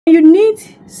You need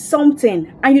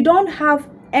something and you don't have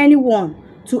anyone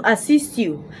to assist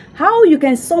you, how you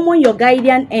can summon your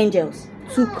guardian angels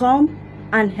to come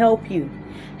and help you.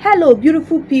 Hello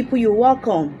beautiful people, you're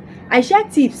welcome. I share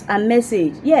tips and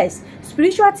message, yes,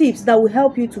 spiritual tips that will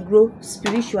help you to grow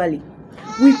spiritually.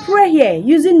 We pray here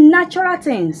using natural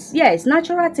things, yes,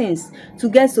 natural things to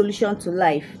get solution to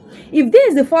life. If this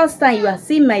is the first time you are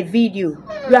seeing my video,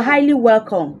 you are highly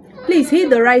welcome. Please hit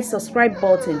the right subscribe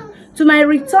button. To my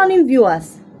returning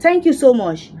viewers, thank you so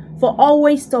much for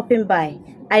always stopping by.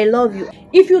 I love you.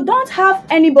 If you don't have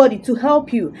anybody to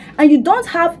help you and you don't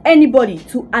have anybody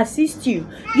to assist you,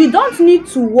 you don't need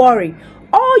to worry.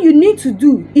 All you need to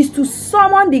do is to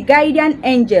summon the guardian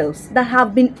angels that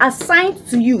have been assigned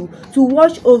to you to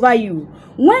watch over you.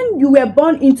 When you were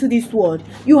born into this world,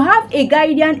 you have a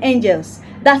guardian angels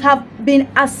that have been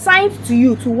assigned to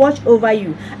you to watch over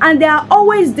you, and they are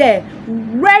always there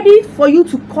ready for you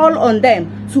to call on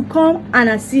them to come and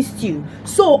assist you.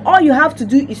 So all you have to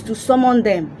do is to summon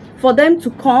them for them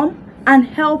to come and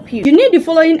help you. You need the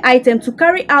following item to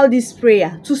carry out this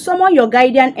prayer to summon your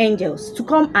guardian angels to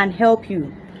come and help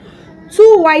you: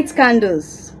 2 white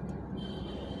candles,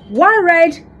 1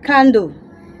 red candle,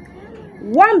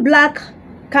 1 black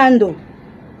candle,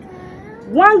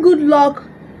 1 good luck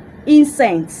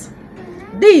incense.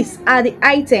 These are the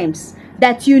items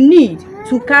that you need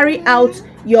to carry out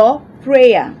your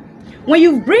prayer. When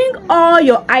you bring all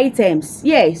your items,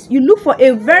 yes, you look for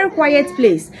a very quiet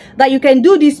place that you can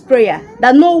do this prayer,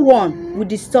 that no one will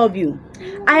disturb you.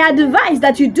 I advise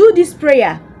that you do this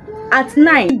prayer at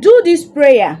night. Do this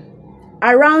prayer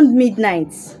around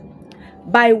midnight,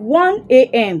 by 1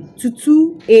 a.m. to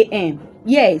 2 a.m.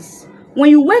 Yes, when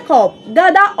you wake up,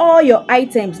 gather all your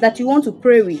items that you want to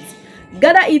pray with.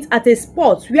 Gather it at a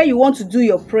spot where you want to do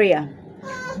your prayer.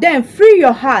 Then free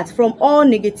your heart from all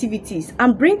negativities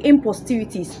and bring in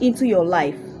positivities into your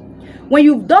life. When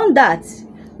you've done that,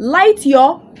 light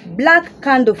your black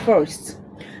candle first.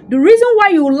 The reason why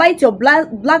you light your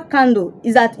black candle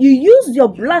is that you use your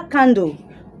black candle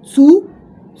to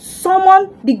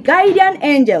summon the guardian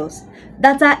angels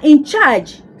that are in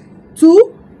charge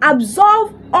to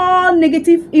absorb all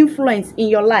negative influence in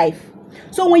your life.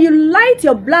 So when you light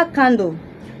your black candle,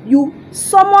 you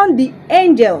summon the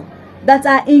angel that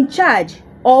are in charge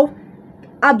of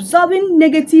absorbing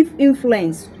negative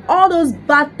influence, all those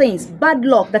bad things, bad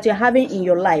luck that you're having in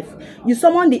your life. You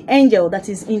summon the angel that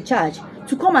is in charge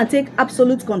to come and take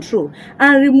absolute control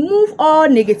and remove all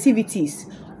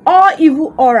negativities, all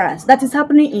evil auras that is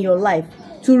happening in your life,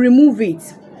 to remove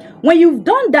it. When you've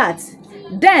done that,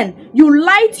 then you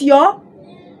light your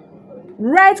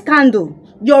red candle.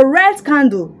 Your red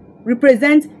candle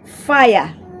represents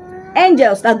fire,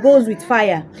 angels that goes with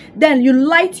fire. Then you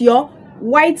light your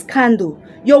white candle.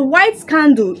 Your white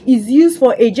candle is used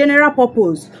for a general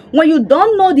purpose. When you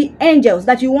don't know the angels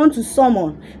that you want to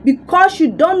summon, because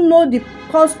you don't know the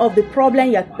cause of the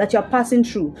problem that you're passing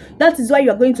through, that is why you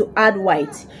are going to add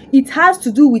white. It has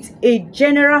to do with a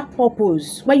general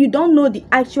purpose. When you don't know the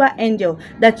actual angel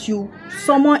that you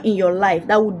summon in your life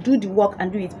that will do the work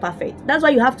and do it perfect, that's why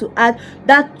you have to add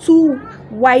that 2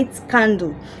 white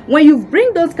candle. When you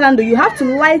bring those candles, you have to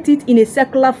light it in a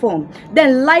circular form.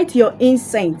 Then light your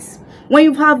incense. When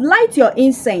you have light your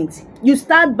incense, you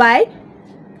start by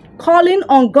calling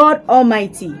on God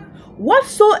Almighty.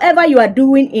 Whatsoever you are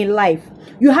doing in life,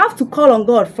 you have to call on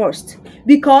God first,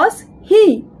 because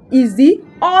He is the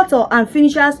author and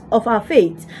finisher of our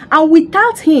faith, and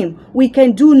without Him we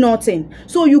can do nothing.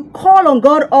 So you call on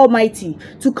God Almighty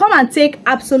to come and take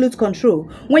absolute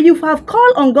control. When you have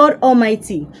called on God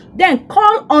Almighty, then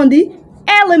call on the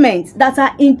elements that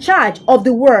are in charge of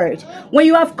the word. When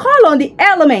you have called on the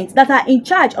elements that are in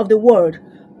charge of the word,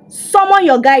 summon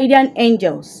your guardian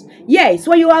angels. Yes,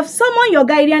 when you have summoned your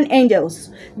guardian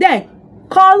angels, then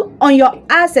call on your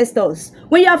ancestors.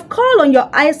 When you have called on your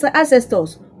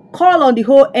ancestors, call on the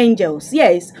whole angels.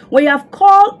 Yes, when you have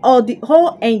called on the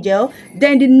whole angel,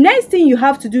 then the next thing you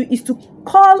have to do is to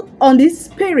call on the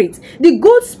spirit, the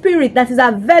good spirit that is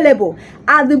available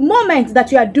at the moment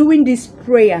that you are doing this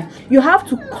prayer. You have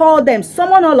to call them,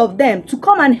 summon all of them to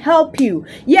come and help you.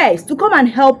 Yes, to come and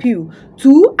help you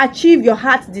to achieve your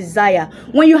heart's desire.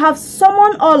 When you have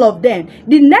summoned all of them,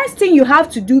 the next thing you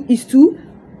have to do is to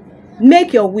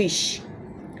make your wish.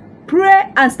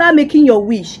 Pray and start making your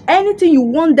wish. Anything you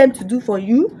want them to do for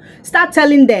you, start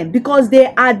telling them, because they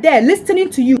are there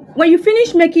listening to you. When you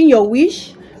finish making your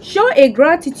wish, show a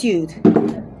gratitude.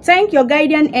 Thank your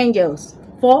guardian angels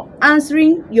for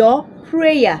answering your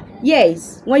prayer.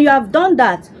 Yes, when you have done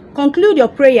that, conclude your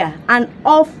prayer and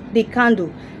off the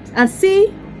candle and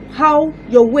see how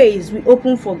your ways will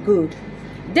open for good.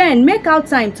 Then make out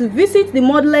time to visit the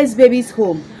motherless baby's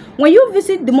home. When you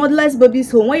visit the motherless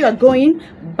baby's home, when you are going,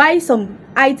 buy some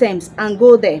items and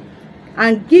go there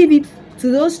and give it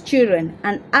to those children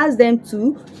and ask them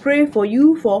to pray for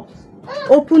you for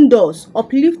open doors,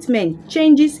 upliftment,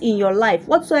 changes in your life.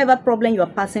 Whatsoever problem you are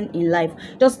passing in life,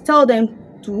 just tell them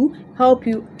to help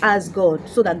you ask God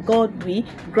so that God will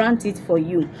grant it for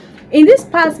you. In this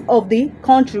part of the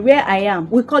country where I am,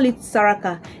 we call it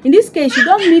Saraka. In this case, you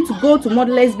don't need to go to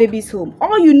motherless babies home.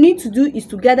 All you need to do is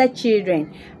to gather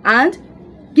children and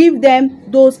give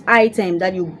them those items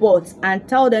that you bought and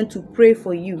tell them to pray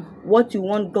for you, what you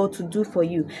want God to do for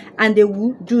you, and they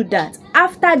will do that.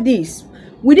 After this,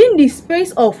 within the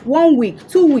space of 1 week,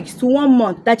 2 weeks to 1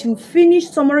 month that you finish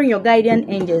summoning your guardian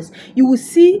angels, you will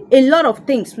see a lot of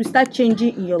things will start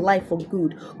changing in your life for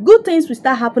good. Good things will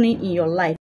start happening in your life.